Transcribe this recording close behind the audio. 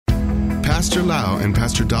Pastor Lau and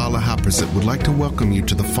Pastor Dala Haprasit would like to welcome you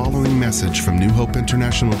to the following message from New Hope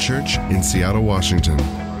International Church in Seattle, Washington.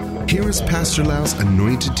 Here is Pastor Lau's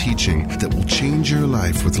anointed teaching that will change your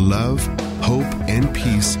life with love, hope, and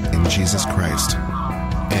peace in Jesus Christ.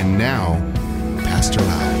 And now, Pastor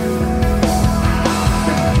Lau.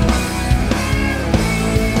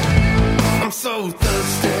 I'm so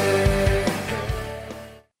thirsty.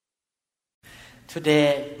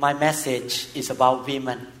 Today, my message is about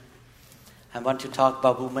women. I want to talk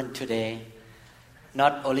about women today.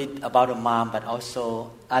 Not only about a mom, but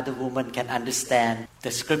also other women can understand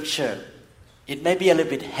the scripture. It may be a little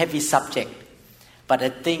bit heavy subject, but I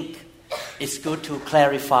think it's good to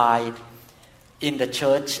clarify in the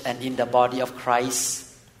church and in the body of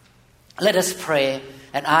Christ. Let us pray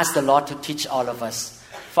and ask the Lord to teach all of us.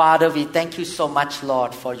 Father, we thank you so much,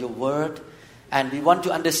 Lord, for your word. And we want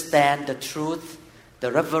to understand the truth,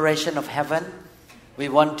 the revelation of heaven. We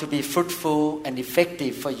want to be fruitful and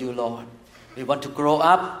effective for you, Lord. We want to grow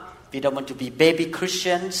up. We don't want to be baby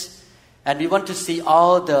Christians. And we want to see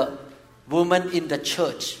all the women in the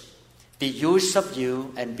church be used of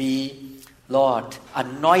you and be, Lord,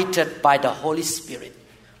 anointed by the Holy Spirit,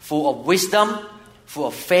 full of wisdom, full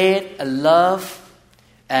of faith and love,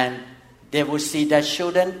 and they will see their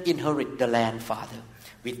children inherit the land, Father.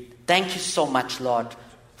 We thank you so much, Lord,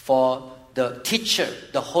 for the teacher,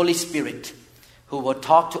 the Holy Spirit, who will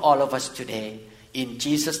talk to all of us today. In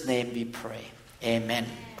Jesus' name we pray. Amen.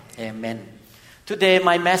 Amen. Today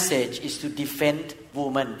my message is to defend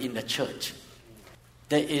women in the church.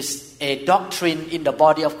 There is a doctrine in the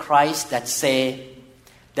body of Christ that say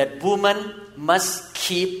that women must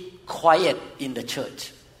keep quiet in the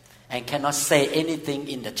church and cannot say anything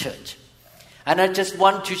in the church. And I just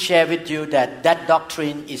want to share with you that that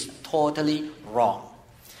doctrine is totally wrong.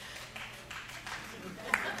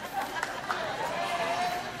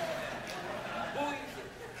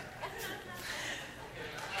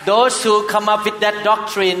 Those who come up with that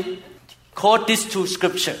doctrine quote these two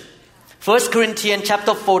scriptures. 1 Corinthians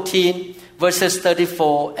chapter 14, verses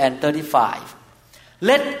 34 and 35.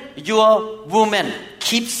 Let your women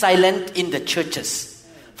keep silent in the churches,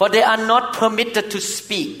 for they are not permitted to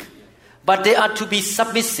speak, but they are to be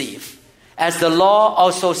submissive, as the law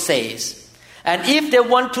also says. And if they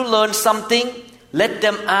want to learn something, let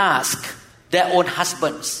them ask their own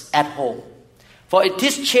husbands at home. For it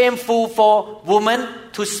is shameful for women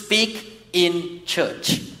to speak in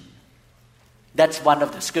church. That's one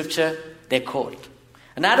of the scripture they quote.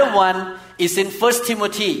 Another one is in 1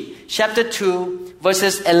 Timothy chapter 2,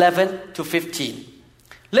 verses 11 to 15.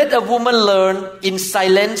 Let a woman learn in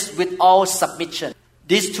silence with all submission.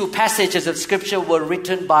 These two passages of scripture were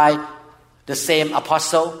written by the same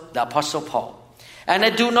apostle, the apostle Paul. And I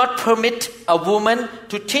do not permit a woman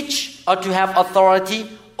to teach or to have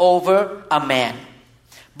authority over a man,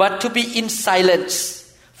 but to be in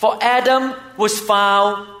silence. For Adam was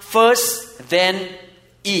found first, then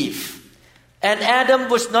Eve. And Adam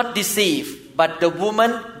was not deceived, but the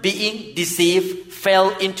woman being deceived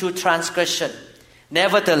fell into transgression.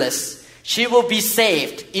 Nevertheless, she will be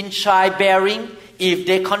saved in childbearing if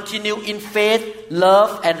they continue in faith,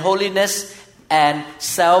 love, and holiness, and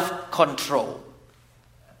self-control.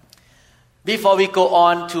 Before we go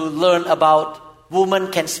on to learn about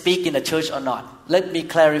women can speak in the church or not, let me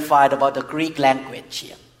clarify about the Greek language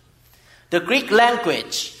here. The Greek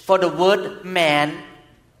language for the word man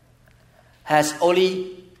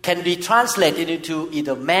can be translated into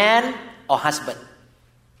either man or husband.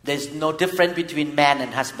 There's no difference between man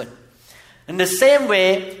and husband. In the same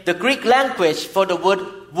way, the Greek language for the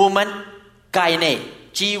word woman, gyne,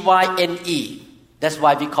 G-Y-N-E. That's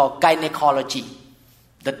why we call gynecology.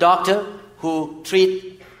 The doctor who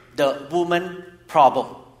treats the woman problem,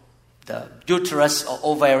 the uterus or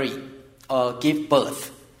ovary, or give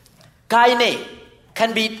birth. Gyne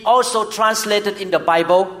can be also translated in the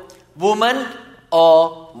Bible, woman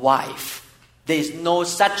or wife. There is no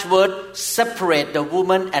such word separate the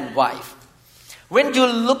woman and wife. When you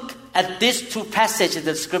look at these two passages in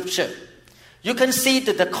the scripture, you can see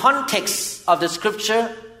that the context of the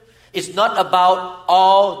scripture is not about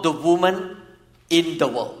all the women in the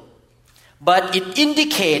world, but it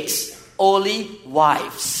indicates only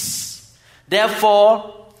wives.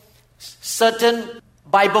 Therefore, certain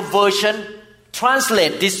Bible version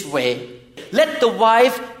translate this way: let the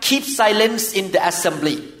wife keep silence in the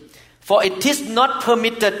assembly, for it is not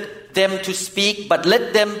permitted them to speak, but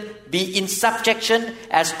let them be in subjection,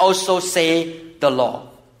 as also say the law.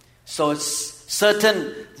 So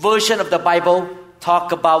certain version of the Bible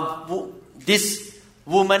talk about this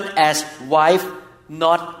woman as wife,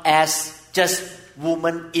 not as just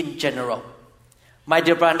woman in general. My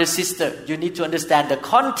dear brother and sister, you need to understand the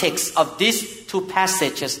context of these two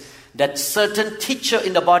passages, that certain teacher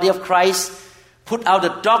in the body of Christ put out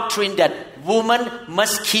a doctrine that women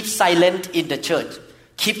must keep silent in the church.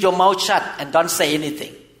 Keep your mouth shut and don't say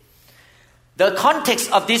anything. The context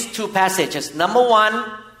of these two passages, number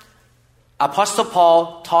one, Apostle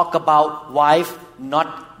Paul talked about wife,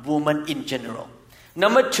 not woman in general.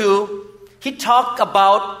 Number two, he talked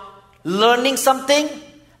about learning something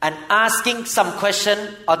and asking some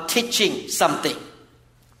question or teaching something.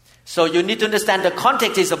 So you need to understand the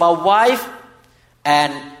context is about wife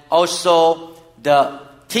and also the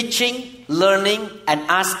teaching, learning, and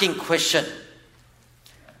asking question.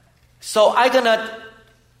 So I'm going to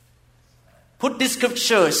put these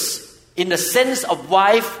scriptures in the sense of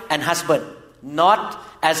wife and husband, not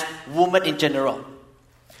as woman in general.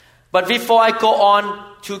 But before I go on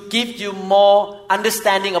to give you more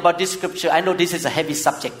understanding about this scripture, I know this is a heavy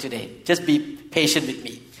subject today. Just be patient with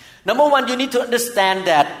me. Number one, you need to understand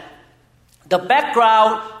that the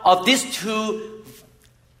background of these two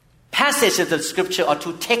passages of the scripture or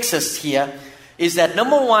two texts here is that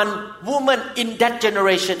number one, women in that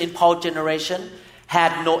generation, in Paul's generation,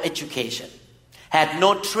 had no education, had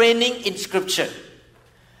no training in scripture,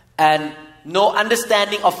 and no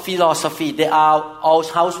understanding of philosophy. They are all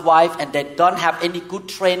housewives and they don't have any good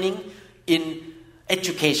training in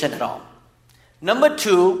education at all. Number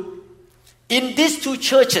two, in these two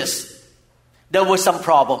churches, there were some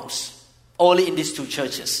problems. Only in these two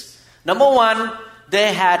churches. Number one,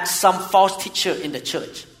 they had some false teacher in the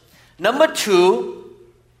church. Number two,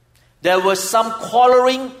 there was some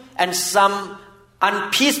quarreling and some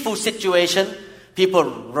unpeaceful situation. People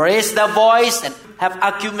raise their voice and have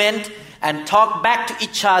argument and talk back to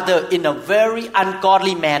each other in a very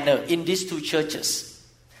ungodly manner in these two churches.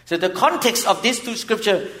 So the context of these two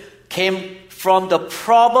scriptures came from the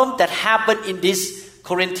problem that happened in this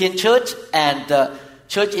Corinthian church and the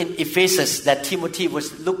church in Ephesus that Timothy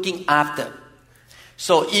was looking after.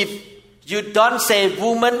 So if you don't say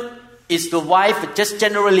woman is the wife, but just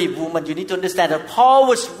generally woman, you need to understand that Paul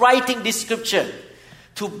was writing this scripture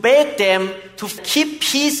to beg them to keep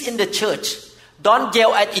peace in the church. Don't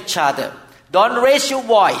yell at each other. Don't raise your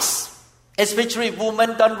voice. Especially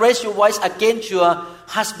women, don't raise your voice against your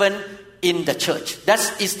husband in the church. That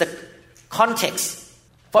is the context.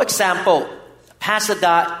 For example, Pastor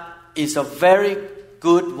Da is a very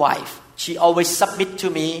good wife. She always submit to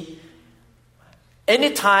me.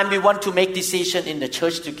 Anytime we want to make decision in the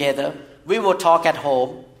church together, we will talk at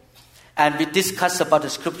home and we discuss about the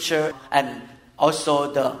scripture and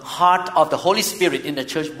also the heart of the Holy Spirit in the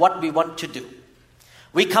church, what we want to do.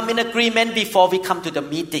 We come in agreement before we come to the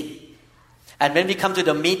meeting. And when we come to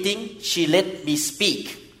the meeting, she let me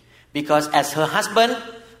speak. Because as her husband,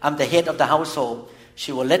 I'm the head of the household.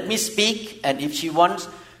 She will let me speak, and if she wants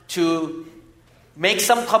to make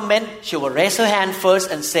some comment, she will raise her hand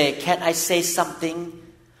first and say, can I say something?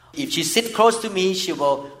 If she sits close to me, she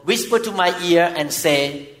will whisper to my ear and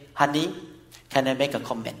say, honey, can I make a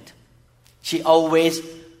comment? She always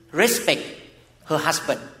respect her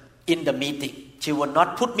husband in the meeting. She will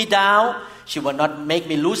not put me down. She will not make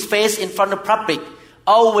me lose face in front of public.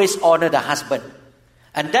 Always honor the husband.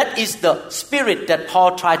 And that is the spirit that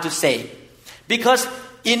Paul tried to say. Because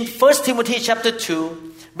in 1 Timothy chapter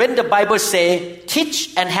 2, when the Bible says,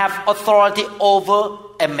 teach and have authority over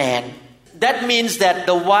a man, that means that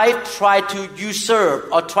the wife tried to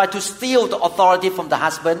usurp or try to steal the authority from the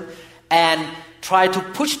husband and try to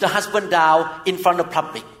push the husband down in front of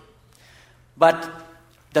public. But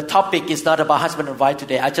the topic is not about husband and wife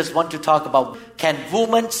today. I just want to talk about, can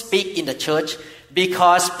women speak in the church?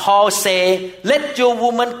 Because Paul say, let your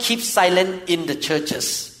woman keep silent in the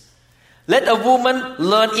churches. Let a woman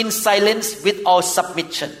learn in silence with all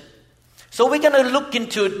submission. So we're going to look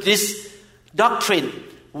into this doctrine,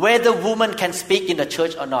 whether women can speak in the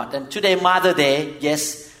church or not. And today, Mother's Day,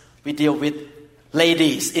 yes, we deal with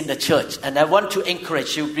ladies in the church. And I want to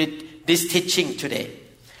encourage you with this teaching today.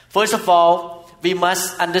 First of all, we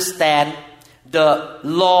must understand the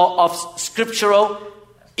law of scriptural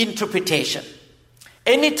interpretation.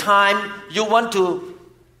 Anytime you want to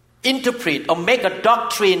interpret or make a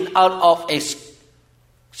doctrine out of a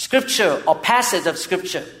scripture or passage of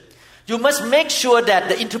scripture, you must make sure that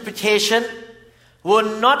the interpretation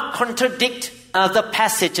will not contradict other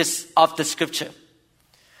passages of the scripture.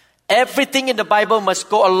 Everything in the Bible must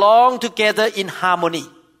go along together in harmony.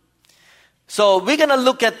 So we're going to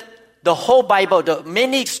look at the whole Bible, the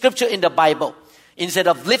many scripture in the Bible, instead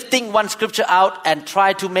of lifting one scripture out and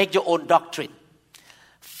try to make your own doctrine.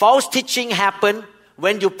 False teaching happen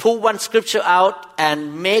when you pull one scripture out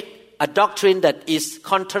and make a doctrine that is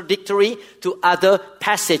contradictory to other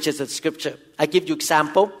passages of Scripture. I give you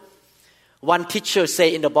example. One teacher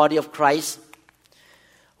say in the body of Christ,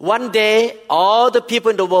 one day all the people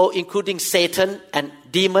in the world, including Satan and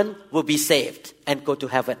demon, will be saved and go to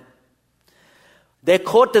heaven. They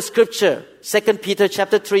quote the Scripture, 2 Peter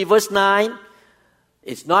chapter 3 verse 9,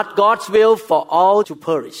 it's not God's will for all to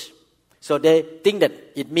perish. So they think that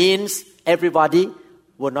it means everybody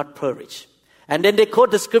will not perish. And then they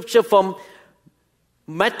quote the Scripture from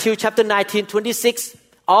Matthew chapter 19, 26,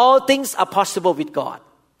 all things are possible with God.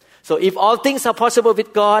 So if all things are possible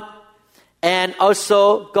with God, and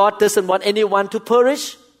also God doesn't want anyone to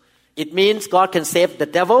perish, it means God can save the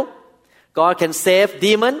devil, God can save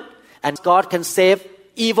demon, and God can save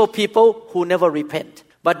evil people who never repent.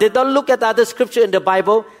 But they don't look at other scripture in the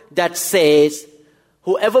Bible that says,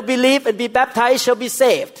 whoever believe and be baptized shall be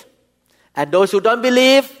saved. And those who don't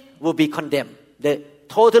believe will be condemned. They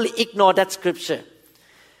totally ignore that scripture.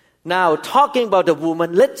 Now, talking about the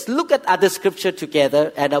woman, let's look at other scripture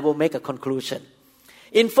together and I will make a conclusion.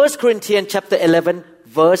 In 1 Corinthians chapter 11,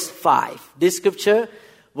 verse 5, this scripture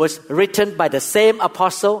was written by the same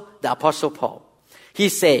apostle, the Apostle Paul. He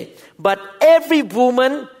said, but every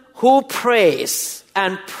woman who prays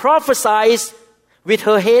and prophesies with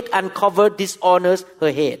her head uncovered dishonors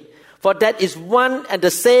her head. For that is one and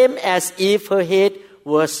the same as if her head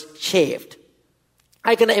was shaved.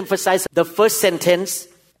 I'm going to emphasize the first sentence.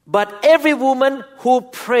 But every woman who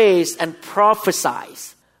prays and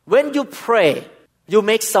prophesies, when you pray, you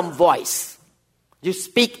make some voice. You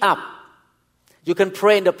speak up. You can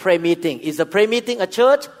pray in the prayer meeting. Is the prayer meeting a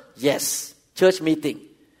church? Yes, church meeting.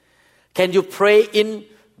 Can you pray in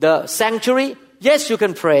the sanctuary? Yes, you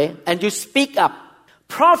can pray and you speak up.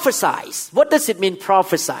 Prophesize. What does it mean,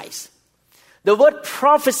 prophesize? The word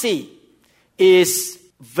prophecy is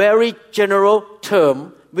very general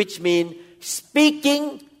term which means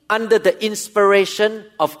speaking under the inspiration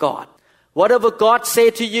of God. Whatever God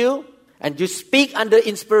say to you and you speak under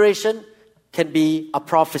inspiration can be a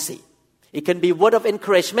prophecy. It can be word of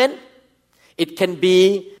encouragement. It can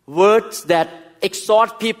be words that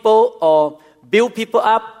exhort people or build people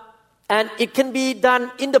up. And it can be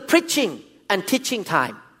done in the preaching and teaching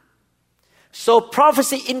time. So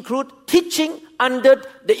prophecy includes teaching under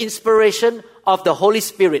the inspiration of the Holy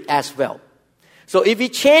Spirit as well. So if we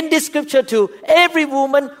change this scripture to every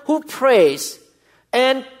woman who prays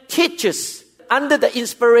and teaches under the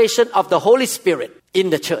inspiration of the Holy Spirit in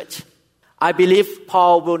the church, I believe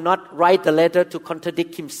Paul will not write the letter to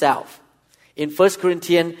contradict himself. In 1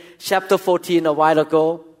 Corinthians chapter 14 a while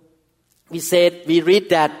ago, we read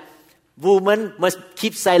that woman must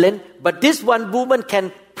keep silent, but this one woman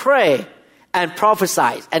can pray and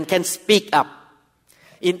prophesy and can speak up.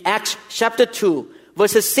 In Acts chapter 2,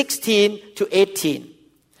 verses 16 to 18.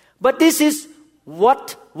 But this is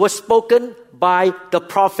what was spoken by the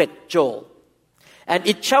prophet Joel. And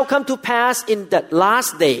it shall come to pass in the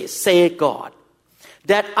last days, saith God,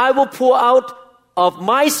 that I will pour out of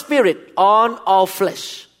my spirit on all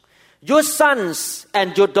flesh. Your sons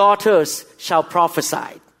and your daughters shall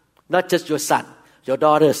prophesy. Not just your son, your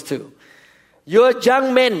daughters too. Your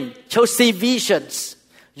young men shall see visions.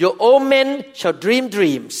 Your old men shall dream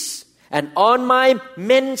dreams. And on my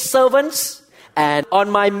men servants and on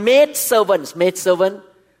my maid servants,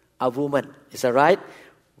 a woman, is that right?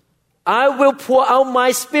 I will pour out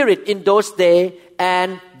my spirit in those days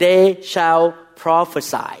and they shall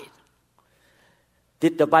prophesy.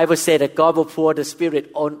 Did the Bible say that God will pour the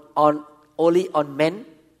spirit on only on men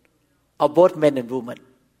or both men and women?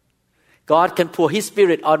 God can pour His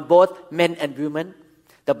spirit on both men and women.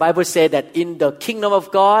 The Bible says that in the kingdom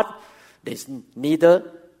of God, there is neither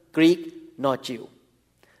Greek nor Jew.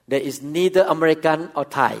 There is neither American or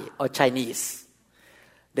Thai or Chinese.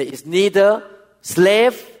 There is neither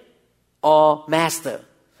slave or master.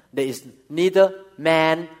 There is neither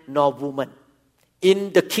man nor woman.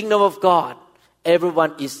 In the kingdom of God,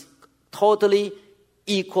 everyone is totally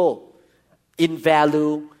equal in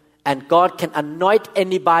value, and God can anoint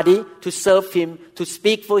anybody to serve Him, to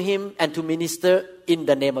speak for Him, and to minister in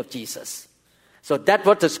the name of Jesus. So that's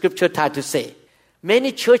what the scripture tried to say.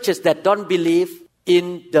 Many churches that don't believe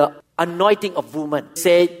in the anointing of women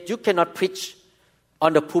say you cannot preach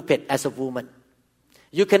on the pulpit as a woman.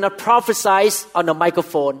 You cannot prophesy on a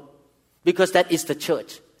microphone because that is the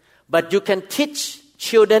church. But you can teach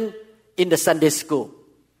children in the Sunday school.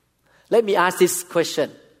 Let me ask this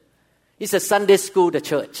question. Is a Sunday school the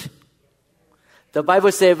church? The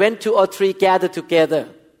Bible says when 2 or 3 gather together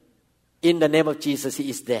in the name of Jesus,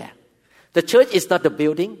 He is there. The church is not the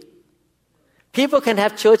building. People can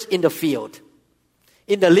have church in the field,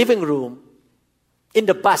 in the living room, in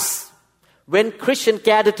the bus, when Christians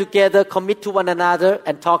gather together, commit to one another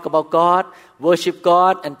and talk about God, worship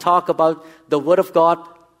God, and talk about the Word of God,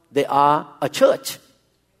 they are a church.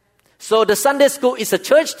 So the Sunday school is a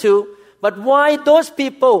church too, but why those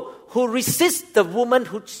people who resist the woman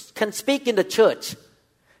who can speak in the church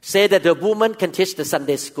say that the woman can teach the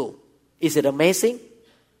Sunday school? Is it amazing?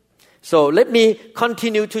 So let me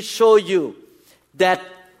continue to show you that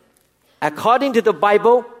according to the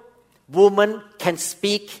Bible, women can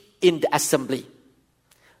speak in the assembly.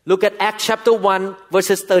 Look at Acts chapter 1,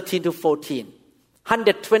 verses 13 to 14.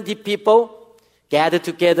 120 people gathered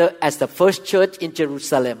together as the first church in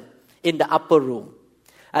Jerusalem in the upper room.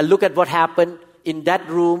 And look at what happened in that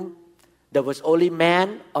room. There was only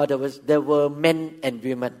man, or there were men and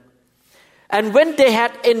women. And when they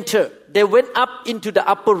had entered, they went up into the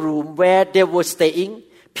upper room where they were staying.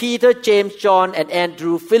 Peter, James, John, and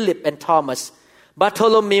Andrew, Philip and Thomas,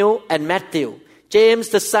 Bartholomew and Matthew, James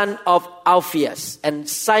the son of Alphaeus, and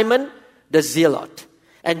Simon the Zealot,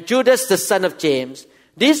 and Judas the son of James.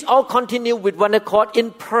 These all continued with one accord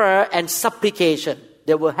in prayer and supplication.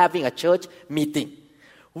 They were having a church meeting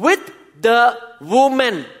with the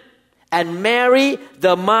woman and Mary,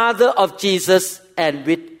 the mother of Jesus, and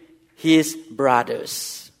with his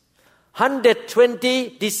brothers.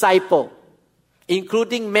 120 disciples,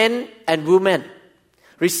 including men and women,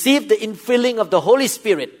 received the infilling of the Holy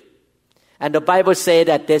Spirit. And the Bible says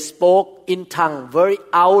that they spoke in tongue very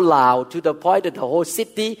out loud to the point that the whole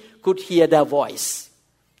city could hear their voice.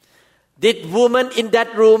 Did women in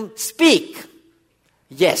that room speak?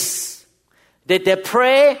 Yes. Did they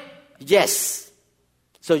pray? Yes.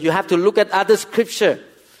 So you have to look at other scripture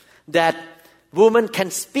that women can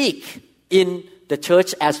speak in the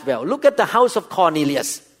church as well. Look at the house of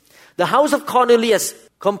Cornelius. The house of Cornelius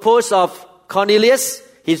composed of Cornelius,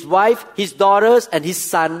 his wife, his daughters, and his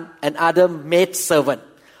son, and other maidservant.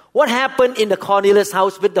 What happened in the Cornelius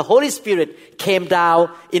house when the Holy Spirit came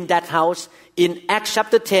down in that house in Acts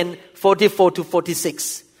chapter 10, 44 to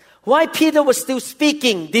 46? Why Peter was still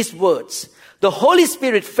speaking these words? The Holy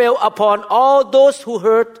Spirit fell upon all those who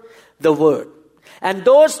heard the word. And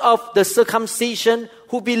those of the circumcision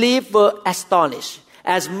who believed were astonished,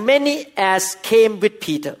 as many as came with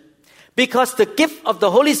Peter, because the gift of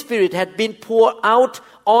the Holy Spirit had been poured out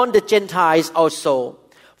on the Gentiles also.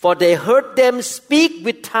 For they heard them speak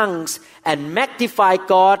with tongues and magnify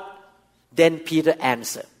God. Then Peter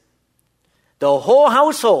answered. The whole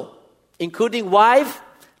household, including wife,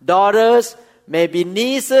 daughters, maybe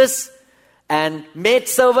nieces, and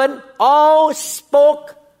maidservant, all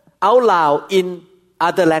spoke out loud in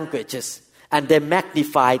other languages, and they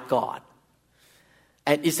magnified God.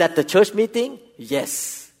 And is that the church meeting?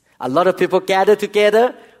 Yes. A lot of people gathered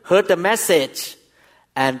together, heard the message,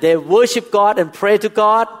 and they worshiped God and prayed to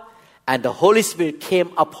God, and the Holy Spirit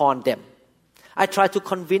came upon them. I try to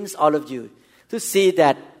convince all of you to see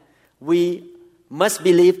that we must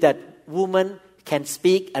believe that women can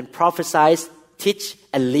speak and prophesy, teach,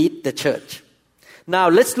 and lead the church. Now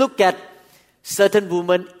let's look at certain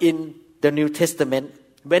women in the New Testament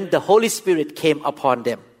when the Holy Spirit came upon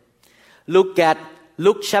them. Look at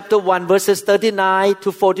Luke chapter 1 verses 39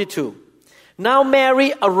 to 42. Now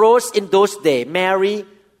Mary arose in those days. Mary,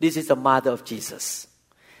 this is the mother of Jesus,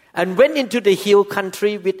 and went into the hill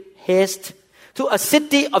country with haste to a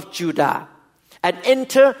city of Judah, and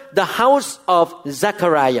entered the house of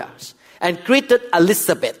Zacharias, and greeted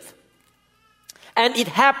Elizabeth. And it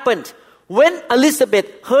happened when Elizabeth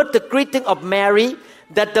heard the greeting of Mary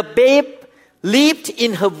that the babe leaped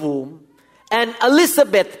in her womb, and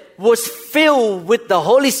Elizabeth was filled with the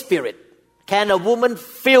Holy Spirit. Can a woman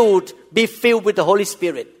be filled with the Holy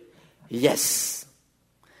Spirit? Yes.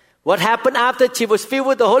 What happened after she was filled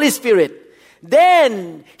with the Holy Spirit?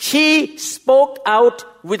 Then she spoke out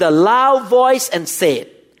with a loud voice and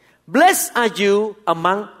said, "Blessed are you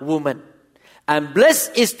among women, and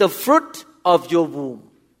blessed is the fruit of your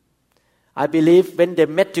womb." I believe when they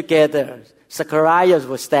met together, Zacharias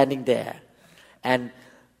was standing there, and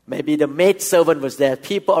maybe the maidservant was there,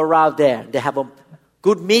 people around there. They have a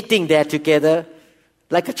good meeting there together,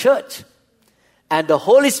 like a church. And the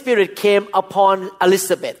Holy Spirit came upon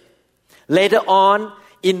Elizabeth. Later on,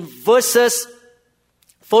 in verses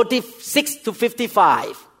 46 to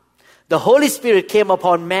 55, the Holy Spirit came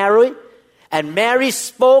upon Mary, and Mary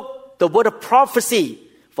spoke the word of prophecy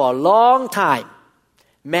for a long time.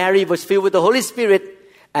 Mary was filled with the Holy Spirit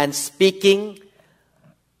and speaking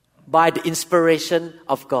by the inspiration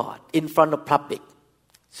of God in front of public.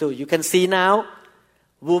 So you can see now,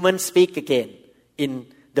 women speak again in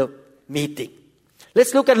the meeting.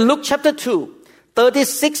 Let's look at Luke chapter 2,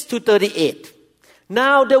 36 to 38.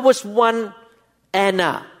 Now there was one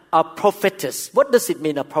Anna, a prophetess. What does it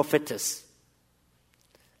mean, a prophetess?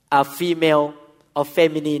 A female or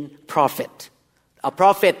feminine prophet. A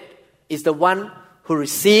prophet is the one who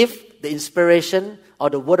received the inspiration or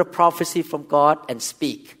the word of prophecy from God and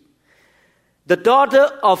speak. The daughter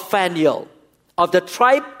of Phanuel of the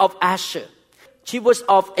tribe of Asher. She was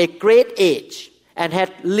of a great age and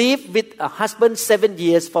had lived with a husband 7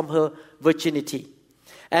 years from her virginity.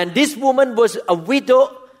 And this woman was a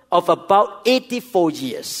widow of about 84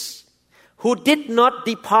 years, who did not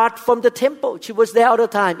depart from the temple. She was there all the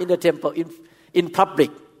time in the temple, in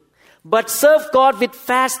public, but served God with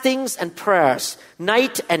fastings and prayers,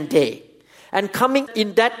 night and day. And coming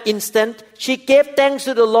in that instant, she gave thanks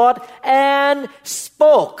to the Lord and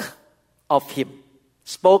spoke of Him,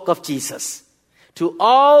 spoke of Jesus, to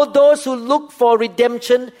all those who look for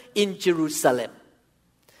redemption in Jerusalem.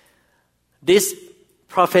 This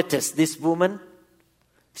prophetess, this woman,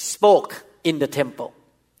 spoke in the temple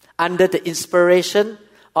under the inspiration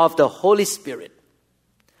of the Holy Spirit.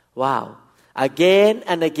 Wow. Again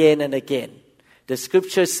and again and again, the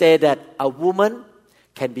scriptures say that a woman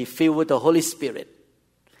can be filled with the Holy Spirit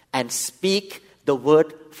and speak the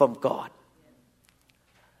word from God.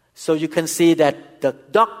 So you can see that the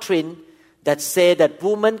doctrine that say that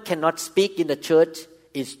women cannot speak in the church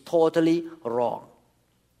is totally wrong.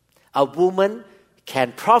 A woman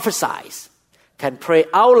can prophesy, can pray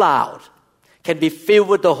out loud, can be filled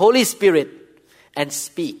with the Holy Spirit and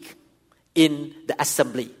speak in the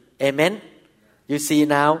assembly. Amen? You see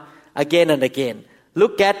now, again and again.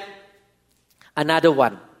 Look at another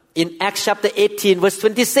one. In Acts chapter 18, verse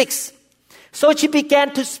 26. So she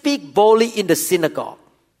began to speak boldly in the synagogue.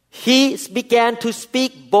 He began to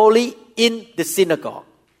speak boldly in the synagogue.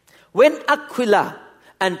 When Aquila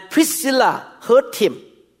and Priscilla heard him,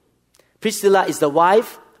 Priscilla is the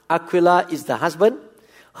wife, Aquila is the husband,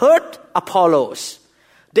 heard Apollos,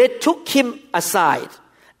 they took him aside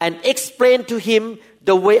and explained to him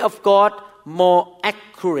the way of God more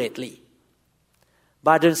accurately.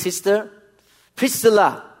 Brother and sister,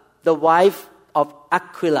 Priscilla, the wife of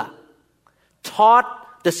Aquila,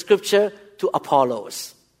 taught the scripture to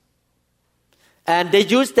Apollos. And they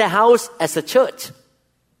used their house as a church.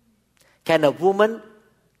 Can a woman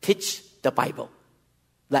teach the Bible?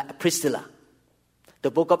 Like Priscilla. The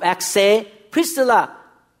book of Acts says Priscilla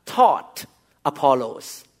taught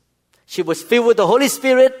Apollos. She was filled with the Holy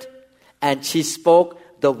Spirit and she spoke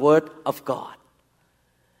the word of God.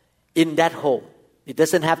 In that home, it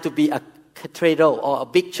doesn't have to be a cathedral or a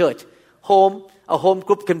big church. A home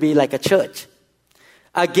group can be like a church.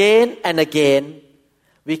 Again and again,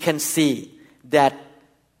 we can see that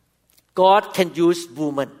God can use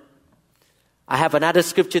women. I have another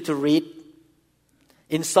scripture to read.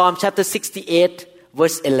 In Psalm chapter 68,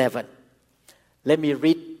 verse 11. Let me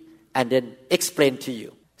read and then explain to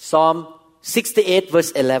you. Psalm 68,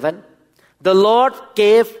 verse 11. The Lord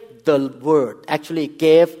gave the word, actually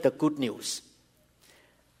gave the good news.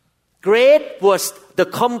 Great was the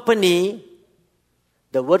company.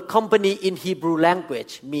 The word company in Hebrew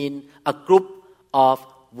language means a group of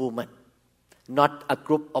women, not a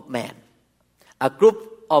group of men. A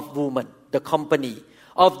group of women, the company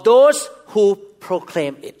of those who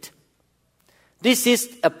proclaim it. This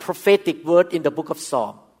is a prophetic word in the book of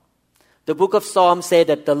Psalm. The book of Psalm says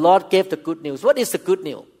that the Lord gave the good news. What is the good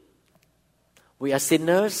news? We are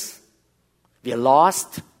sinners, we are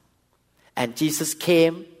lost, and Jesus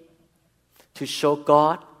came to show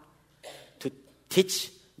God, to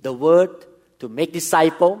teach the word, to make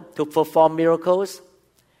disciples, to perform miracles.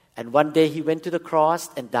 And one day He went to the cross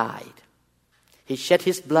and died. He shed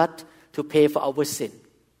His blood to pay for our sin.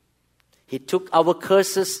 He took our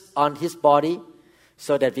curses on His body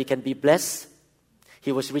so that we can be blessed.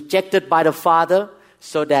 He was rejected by the Father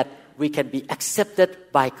so that we can be accepted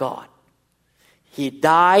by God. He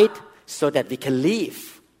died so that we can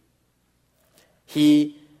live.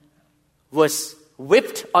 He was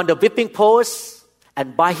whipped on the whipping post,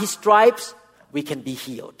 and by His stripes we can be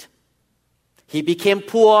healed. He became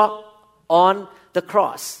poor on the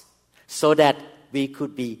cross so that we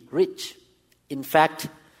could be rich. In fact,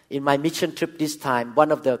 in my mission trip this time,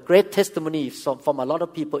 one of the great testimonies from a lot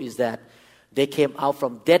of people is that they came out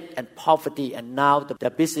from debt and poverty, and now their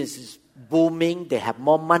business is booming. They have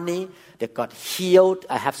more money. They got healed.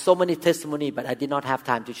 I have so many testimonies, but I did not have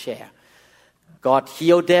time to share. God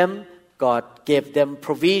healed them. God gave them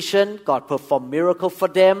provision. God performed miracles for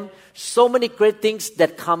them. So many great things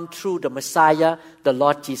that come through the Messiah, the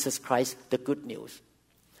Lord Jesus Christ, the good news.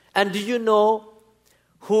 And do you know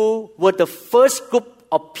who were the first group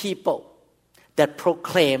of people that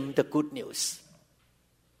proclaimed the good news?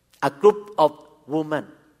 A group of women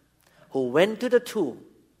who went to the tomb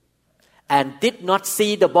and did not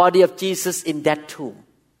see the body of Jesus in that tomb.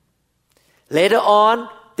 Later on,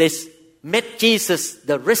 they met Jesus,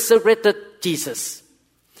 the resurrected Jesus.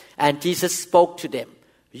 And Jesus spoke to them.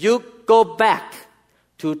 You go back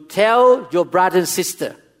to tell your brother and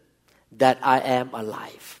sister that I am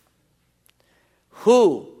alive.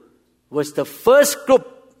 Who was the first group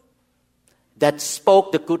that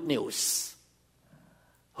spoke the good news?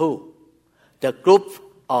 Who? The group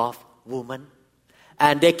of women.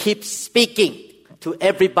 And they keep speaking to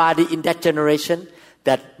everybody in that generation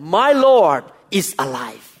that my Lord is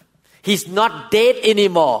alive. He's not dead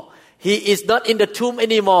anymore. He is not in the tomb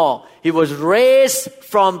anymore. He was raised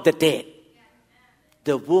from the dead.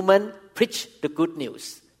 The woman preached the good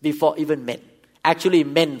news before even men. Actually,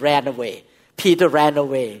 men ran away. Peter ran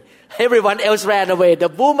away. Everyone else ran away. The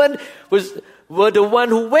woman were the one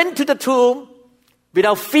who went to the tomb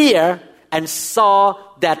without fear and saw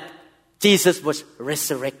that Jesus was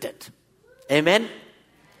resurrected. Amen?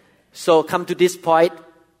 So come to this point.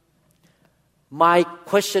 My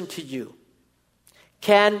question to you.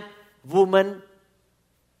 Can women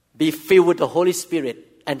be filled with the Holy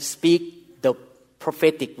Spirit and speak the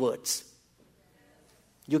prophetic words?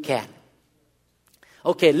 You can.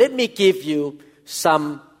 Okay, let me give you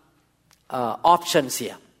some options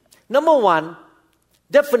here. Number one,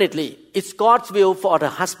 definitely, it's God's will for the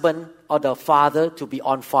husband or the father to be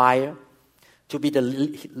on fire, to be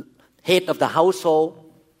the head of the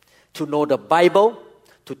household, to know the Bible,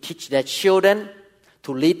 to teach their children,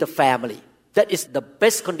 to lead the family. That is the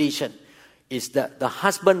best condition, is that the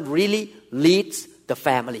husband really leads the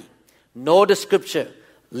family. Know the scripture,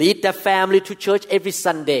 lead the family to church every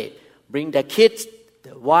Sunday, bring their kids,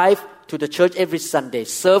 the wife to the church every Sunday,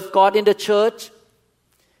 serve God in the church,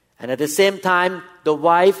 and at the same time, the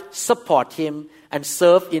wife support him and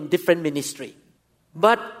serve in different ministry.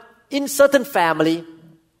 But in certain family,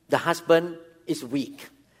 the husband is weak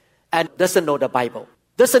and doesn't know the Bible,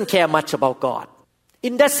 doesn't care much about God.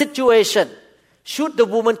 In that situation, should the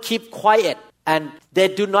woman keep quiet and they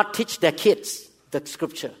do not teach their kids the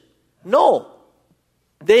scripture? No.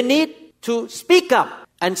 They need to speak up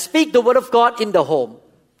and speak the word of God in the home.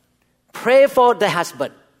 Pray for the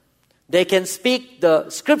husband. They can speak the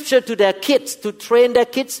scripture to their kids to train their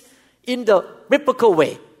kids in the biblical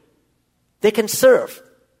way. They can serve.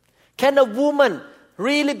 Can a woman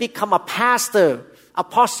really become a pastor,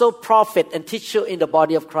 apostle, prophet, and teacher in the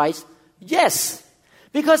body of Christ? Yes.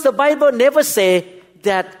 Because the Bible never says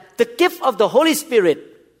that the gift of the Holy Spirit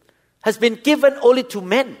has been given only to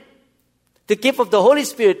men. The gift of the Holy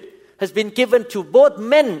Spirit has been given to both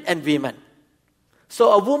men and women.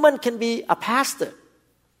 So a woman can be a pastor,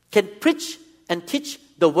 can preach and teach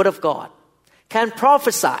the Word of God, can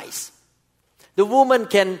prophesy. The woman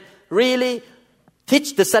can really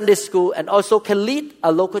teach the Sunday school and also can lead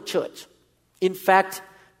a local church. In fact,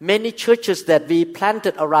 many churches that we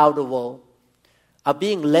planted around the world are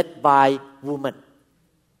being led by women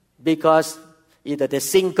because either they're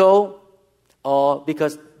single or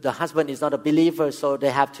because the husband is not a believer, so they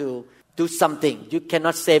have to do something. You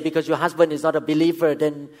cannot say because your husband is not a believer,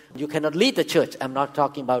 then you cannot lead the church. I'm not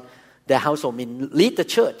talking about the household, I mean lead the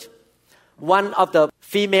church. One of the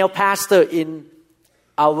female pastors in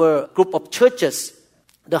our group of churches,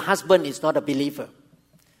 the husband is not a believer,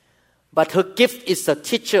 but her gift is a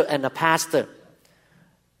teacher and a pastor.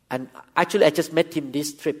 And actually, I just met him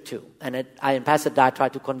this trip too. And I and Pastor Dai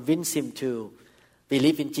tried to convince him to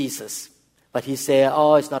believe in Jesus. But he said,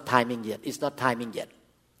 it's not timing yet. It's not timing yet.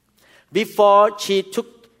 Before she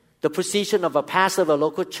took the position of a pastor of a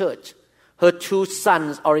local church, her two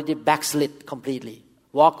sons already backslid completely,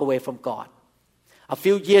 walked away from God. A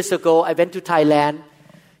few years ago, I went to Thailand.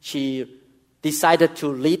 She decided to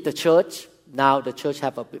lead the church. Now the church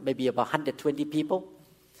have maybe about 120 people.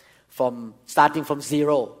 Starting from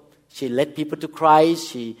zero. She led people to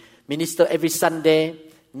Christ. She ministered every Sunday.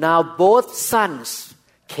 Now both sons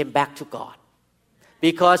came back to God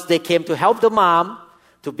because they came to help the mom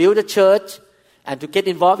to build a church and to get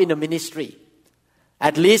involved in the ministry.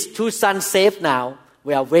 At least two sons saved now.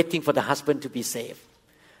 We are waiting for the husband to be saved.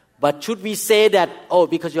 But should we say that,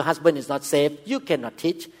 because your husband is not saved, you cannot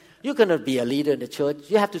teach, you cannot be a leader in the church,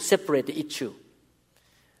 you have to separate the issue.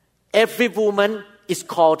 Every woman is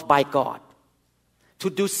called by God to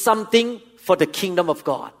do something for the kingdom of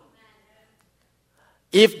God.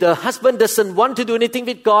 If the husband doesn't want to do anything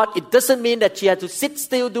with God, it doesn't mean that she has to sit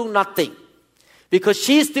still, do nothing. Because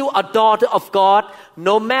she is still a daughter of God,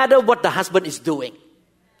 no matter what the husband is doing.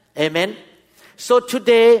 Amen? So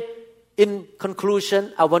today, in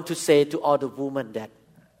conclusion, I want to say to all the women that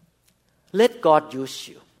let God use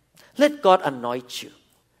you. Let God anoint you.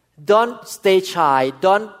 Don't stay shy.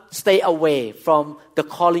 Don't stay away from the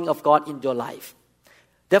calling of God in your life.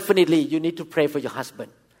 Definitely, you need to pray for your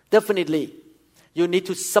husband. Definitely, you need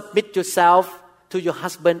to submit yourself to your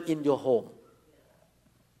husband in your home.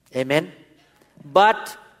 Amen?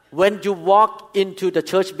 But when you walk into the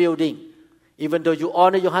church building, even though you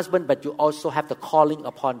honor your husband, but you also have the calling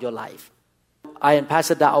upon your life. I and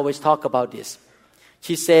Pastor Da always talk about this.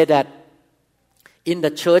 She said that in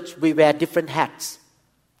the church, we wear different hats.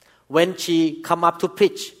 When she come up to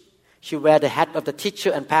preach, she wear the hat of the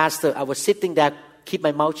teacher and pastor. I was sitting there, keep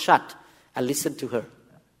my mouth shut, and listen to her.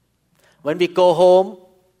 When we go home,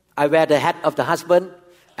 I wear the hat of the husband,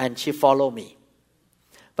 and she follow me.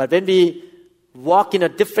 But when we walk in a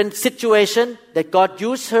different situation that God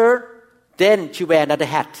used her, then she wear another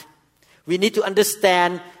hat. We need to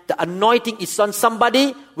understand the anointing is on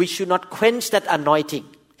somebody. We should not quench that anointing.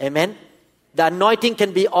 Amen. The anointing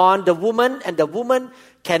can be on the woman, and the woman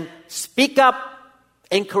can speak up,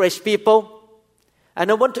 encourage people.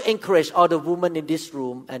 And I want to encourage all the women in this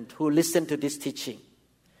room and who listen to this teaching.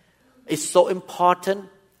 It's so important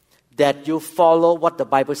that you follow what the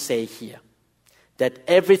Bible says here. That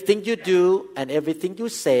everything you do and everything you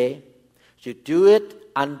say, you do it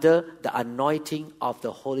under the anointing of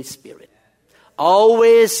the Holy Spirit.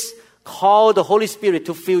 Always call the Holy Spirit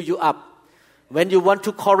to fill you up. When you want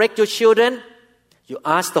to correct your children, you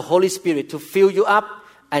ask the Holy Spirit to fill you up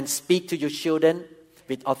and speak to your children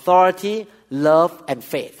with authority, love, and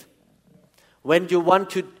faith. When you want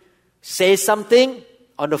to say something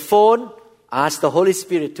on the phone, ask the Holy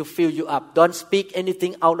Spirit to fill you up. Don't speak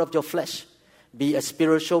anything out of your flesh. Be a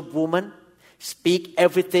spiritual woman. Speak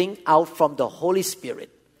everything out from the Holy Spirit.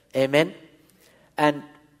 Amen. And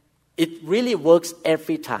it really works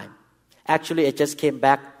every time. Actually, I just came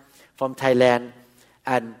back from Thailand,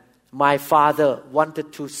 and my father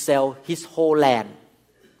wanted to sell his whole land,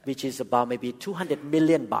 which is about maybe 200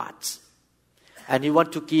 million bahts. And he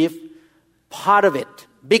wanted to give part of it,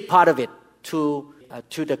 big part of it, to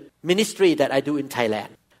the ministry that I do in Thailand.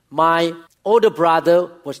 My older brother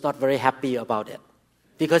was not very happy about it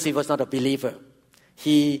because he was not a believer.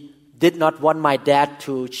 He did not want my dad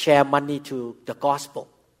to share money to the gospel.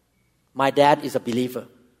 My dad is a believer.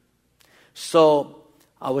 So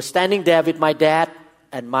I was standing there with my dad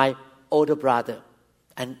and my older brother.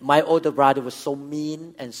 And my older brother was so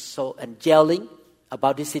mean and yelling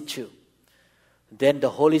about this issue. Then the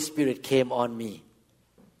Holy Spirit came on me.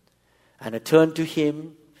 And I turned to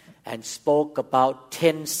him and spoke about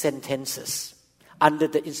 10 sentences under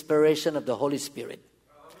the inspiration of the Holy Spirit.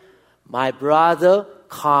 My brother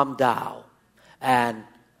calmed down and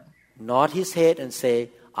nod his head and say,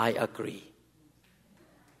 I agree.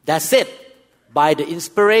 That's it. By the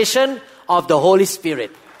inspiration of the Holy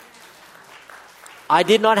Spirit. I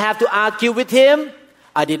did not have to argue with him.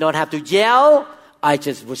 I did not have to yell. I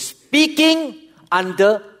just was speaking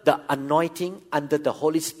under the anointing, under the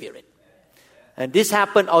Holy Spirit. And this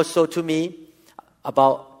happened also to me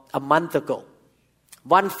about a month ago.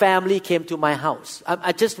 One family came to my house.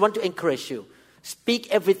 I just want to encourage you. Speak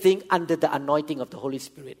everything under the anointing of the Holy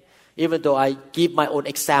Spirit. Even though I give my own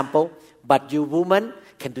example, but you women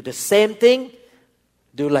can do the same thing.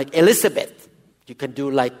 Do like Elizabeth. You can do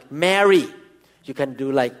like Mary. You can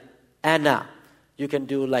do like Anna. You can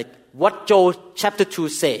do like what Joel chapter 2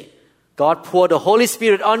 say. God pour the Holy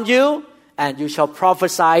Spirit on you, and you shall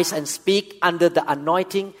prophesy and speak under the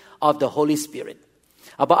anointing of the Holy Spirit.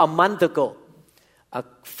 About a month ago, a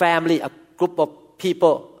group of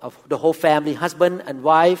people, of the whole family, husband and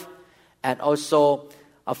wife, and also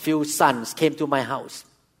a few sons came to my house.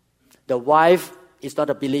 The wife is not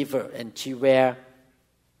a believer, and she wear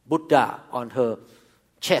Buddha on her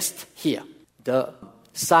chest here. The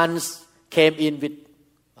sons came in with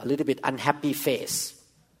a little bit unhappy face.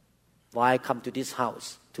 Why come to this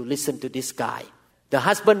house to listen to this guy? The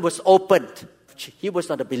husband was opened. He was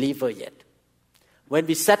not a believer yet. When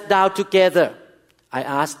we sat down together, I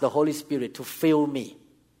asked the Holy Spirit to fill me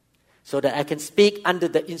so that I can speak under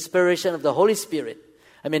the inspiration of the Holy Spirit.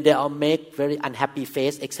 I mean, they all make very unhappy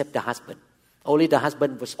face except the husband. Only the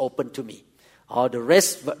husband was open to me. All the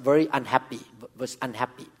rest were very unhappy, was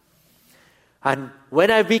unhappy. And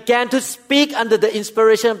when I began to speak under the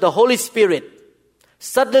inspiration of the Holy Spirit,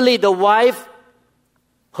 suddenly the wife,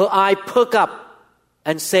 her eye perk up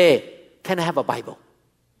and say, can I have a Bible?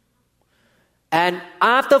 And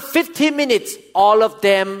after 15 minutes, all of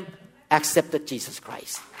them accepted Jesus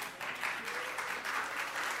Christ.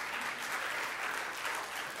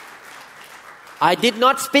 I did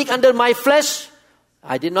not speak under my flesh.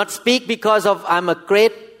 I did not speak because I'm a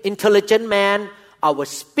great intelligent man. I was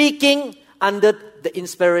speaking under the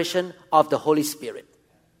inspiration of the Holy Spirit.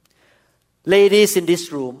 Ladies in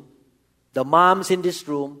this room, the moms in this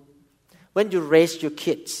room, when you raise your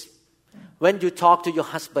kids, when you talk to your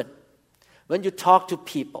husband, when you talk to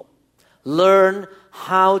people, learn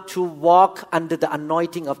how to walk under the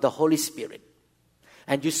anointing of the Holy Spirit.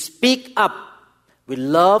 And you speak up with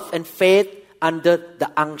love and faith under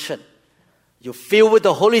the unction. You fill with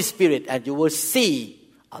the Holy Spirit and you will see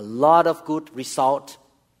a lot of good result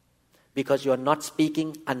because you are not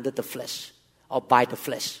speaking under the flesh or by the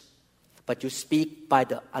flesh, but you speak by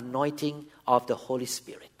the anointing of the Holy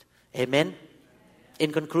Spirit. Amen?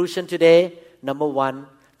 In conclusion today, number one,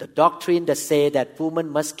 the doctrine that says that women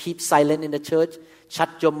must keep silent in the church, shut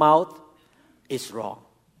your mouth, is wrong.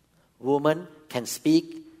 Women can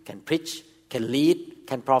speak, can preach, can lead,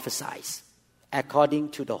 can prophesy, according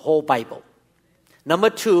to the whole Bible. Number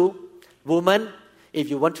two, women, if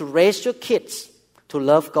you want to raise your kids to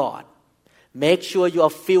love God, make sure you are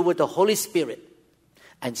filled with the Holy Spirit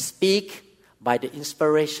and speak by the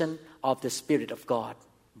inspiration of the Spirit of God,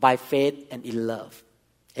 by faith and in love.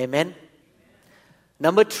 Amen?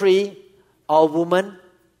 Number three, all women,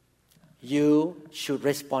 you should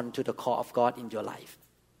respond to the call of God in your life.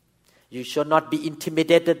 You should not be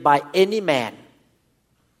intimidated by any man,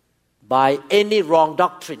 by any wrong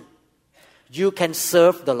doctrine. You can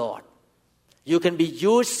serve the Lord. You can be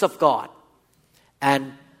used of God.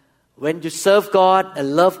 And when you serve God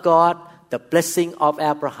and love God, the blessing of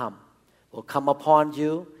Abraham will come upon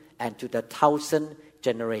you and to the 1,000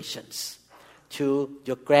 generations, to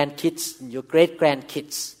your grandkids and your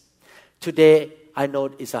great-grandkids. Today, I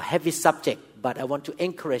know it's a heavy subject, but I want to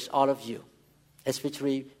encourage all of you,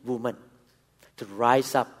 especially women, to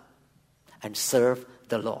rise up and serve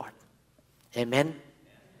the Lord. Amen?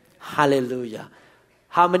 Hallelujah.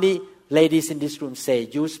 How many ladies in this room say,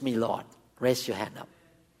 use me, Lord? Raise your hand up.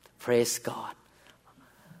 Praise God.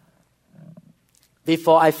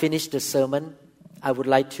 Before I finish the sermon, I would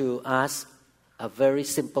like to ask a very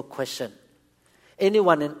simple question.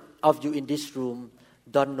 Anyone of you in this room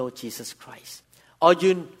don't know Jesus Christ? Or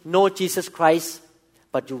you know Jesus Christ,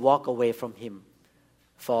 but you walk away from Him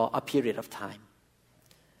for a period of time.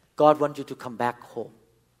 God wants you to come back home.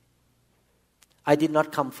 I did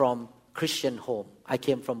not come from Christian home. I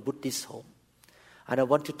came from Buddhist home. And I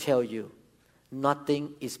want to tell you,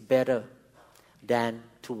 nothing is better than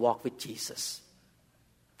to walk with Jesus.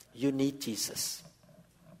 You need Jesus.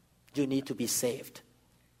 You need to be saved.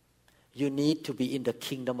 You need to be in the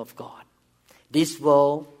kingdom of God. This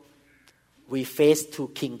world, we face two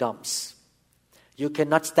kingdoms. You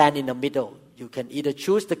cannot stand in the middle. You can either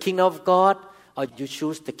choose the kingdom of God or you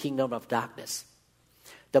choose the kingdom of darkness.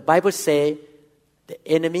 The Bible says the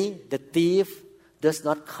enemy, the thief, does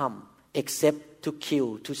not come except to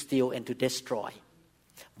kill, to steal, and to destroy.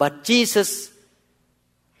 But Jesus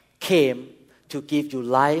came to give you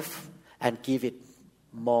life and give it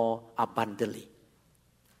more abundantly.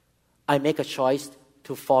 I make a choice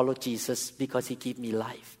to follow Jesus because He gave me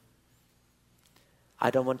life. I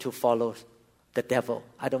don't want to follow the devil.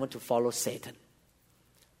 I don't want to follow Satan.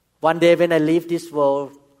 One day when I leave this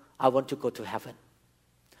world, I want to go to heaven.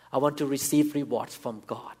 I want to receive rewards from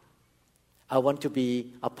God. I want to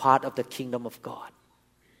be a part of the kingdom of God.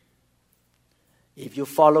 If you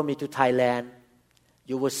follow me to Thailand,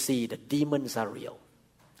 you will see the demons are real.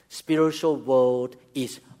 Spiritual world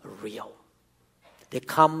is real. They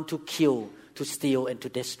come to kill, to steal, and to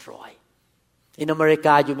destroy. In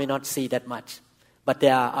America, you may not see that much, but they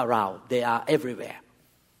are around. They are everywhere.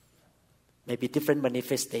 Maybe different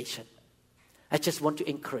manifestation. I just want to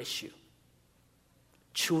encourage you.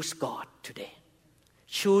 Choose God today.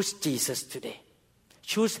 Choose Jesus today.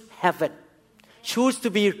 Choose heaven. Choose to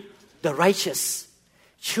be the righteous.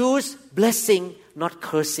 Choose blessing, not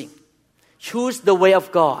cursing. Choose the way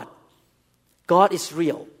of God. God is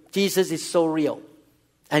real. Jesus is so real.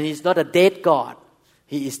 And He's not a dead God.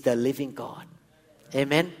 He is the living God.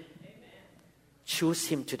 Amen? Choose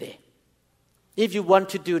Him today. If you want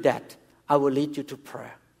to do that, I will lead you to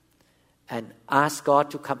prayer. And ask God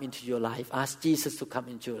to come into your life. Ask Jesus to come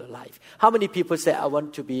into your life. How many people say, I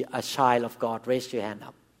want to be a child of God? Raise your hand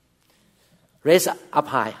up. Raise up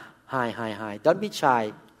high. High, high, high. Don't be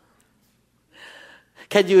shy.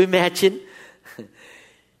 Can you imagine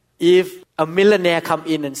if a millionaire come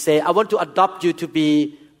in and say, I want to adopt you to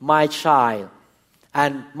be my child.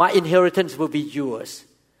 And my inheritance will be yours.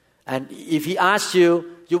 And if he asks you,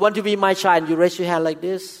 you want to be my child? You raise your hand like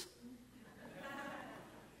this.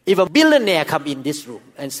 If a billionaire come in this room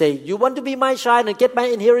and say, you want to be my child and get my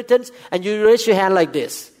inheritance, and you raise your hand like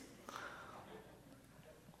this.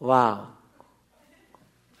 Wow.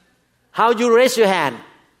 How you raise your hand?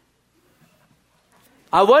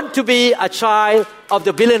 I want to be a child of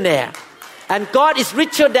the billionaire. And God is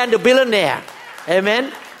richer than the billionaire.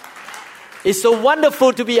 Amen. It's so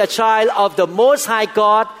wonderful to be a child of the Most High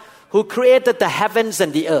God who created the heavens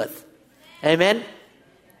and the earth. Amen.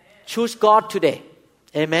 Choose God today.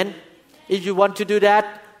 Amen. If you want to do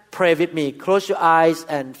that, pray with me. Close your eyes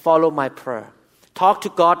and follow my prayer. Talk to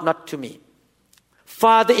God, not to me.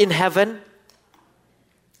 Father in heaven,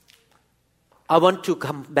 I want to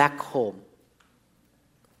come back home.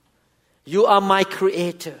 You are my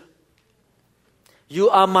creator. You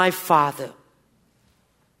are my Father.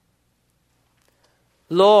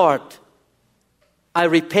 Lord, I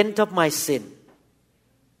repent of my sin.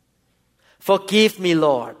 Forgive me,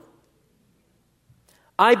 Lord.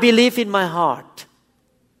 I believe in my heart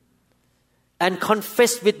and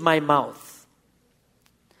confess with my mouth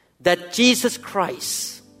that Jesus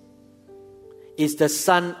Christ is the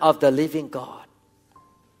Son of the living God.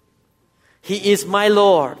 He is my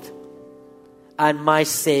Lord and my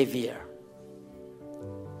Savior.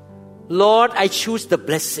 Lord, I choose the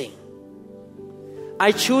blessing.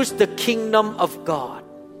 I choose the kingdom of God.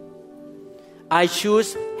 I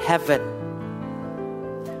choose heaven.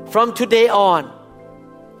 From today on,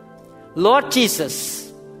 Lord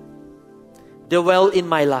Jesus, dwell in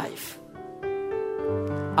my life.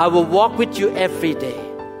 I will walk with you every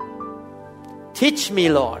day. Teach me,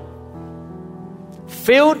 Lord.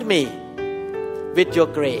 Fill me with your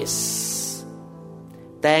grace.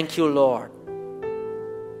 Thank you, Lord.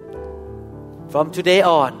 From today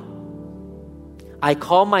on, I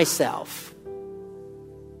call myself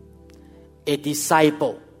a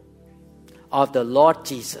disciple of the Lord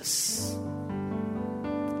Jesus.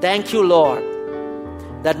 Thank you, Lord,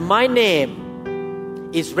 that my name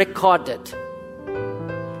is recorded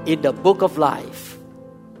in the book of life.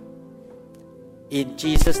 In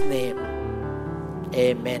Jesus' name,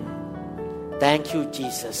 amen. Thank you,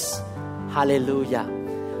 Jesus. Hallelujah.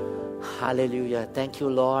 Hallelujah. Thank you,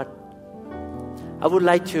 Lord. I would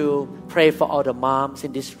like to pray for all the moms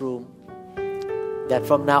in this room that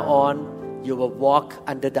from now on you will walk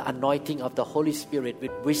under the anointing of the Holy Spirit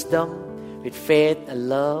with wisdom, with faith and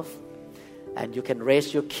love, and you can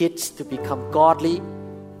raise your kids to become godly.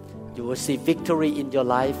 You will see victory in your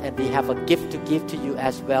life, and we have a gift to give to you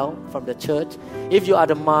as well from the church. If you are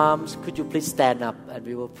the moms, could you please stand up and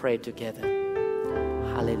we will pray together.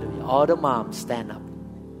 Hallelujah. All the moms, stand up.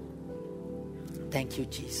 Thank you,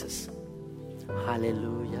 Jesus.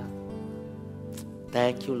 Hallelujah.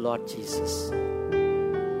 Thank you, Lord Jesus.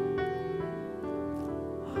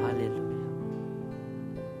 Hallelujah.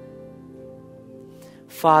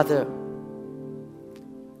 Father,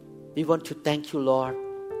 we want to thank you, Lord,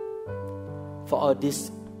 for all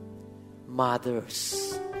these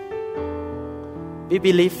mothers. We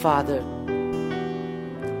believe, Father,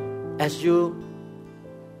 as you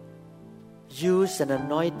use and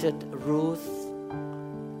anointed Ruth,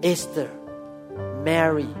 Esther,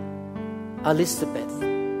 Mary, Elizabeth,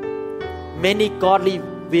 many godly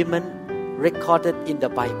women recorded in the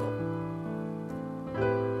Bible.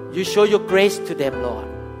 You show your grace to them, Lord.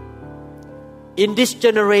 In this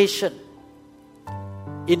generation,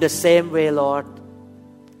 in the same way, Lord,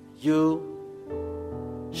 you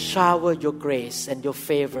shower your grace and your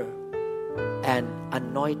favor and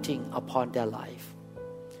anointing upon their life.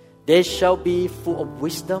 They shall be full of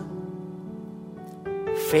wisdom,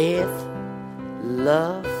 faith,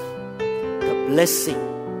 love, the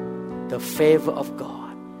blessing, the favor of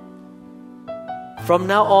God. From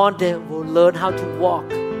now on, they will learn how to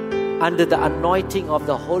walk under the anointing of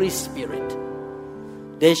the Holy Spirit.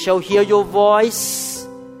 They shall hear your voice.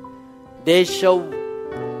 They shall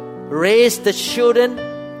raise the children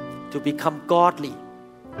to become godly,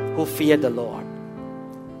 who fear the Lord.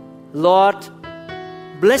 Lord,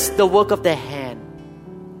 bless the work of their hand.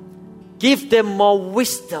 Give them more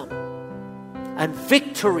wisdom and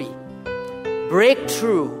victory,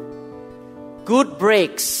 breakthrough, good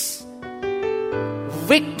breaks.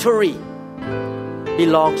 Victory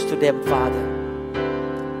belongs to them,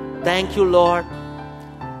 Father. Thank you, Lord.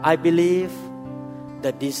 I believe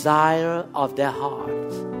the desire of their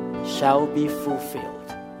hearts shall be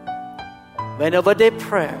fulfilled. Whenever they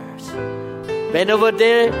pray, whenever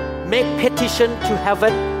they make petition to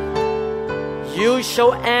heaven, you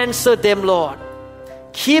shall answer them, Lord.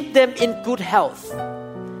 Keep them in good health.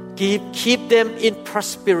 Keep them in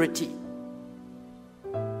prosperity.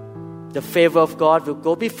 The favor of God will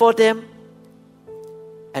go before them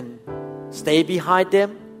and stay behind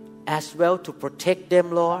them as well to protect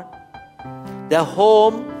them, Lord. Their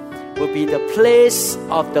home will be the place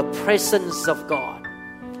of the presence of God.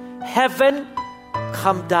 Heaven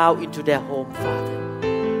come down into their home,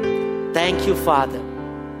 Father. Thank you, Father.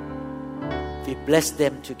 We bless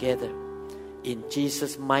them together. In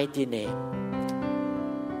Jesus' mighty name.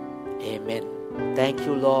 Amen. Thank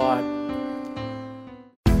you, Lord.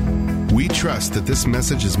 We trust that this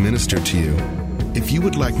message is ministered to you. If you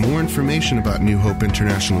would like more information about New Hope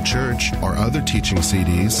International Church or other teaching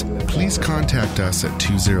CDs, please contact us at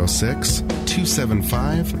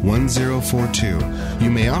 206-275-1042.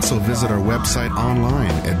 You may also visit our website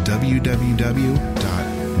online at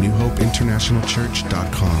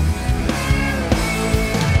www.newhopeinternationalchurch.com.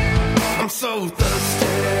 I'm so thirsty.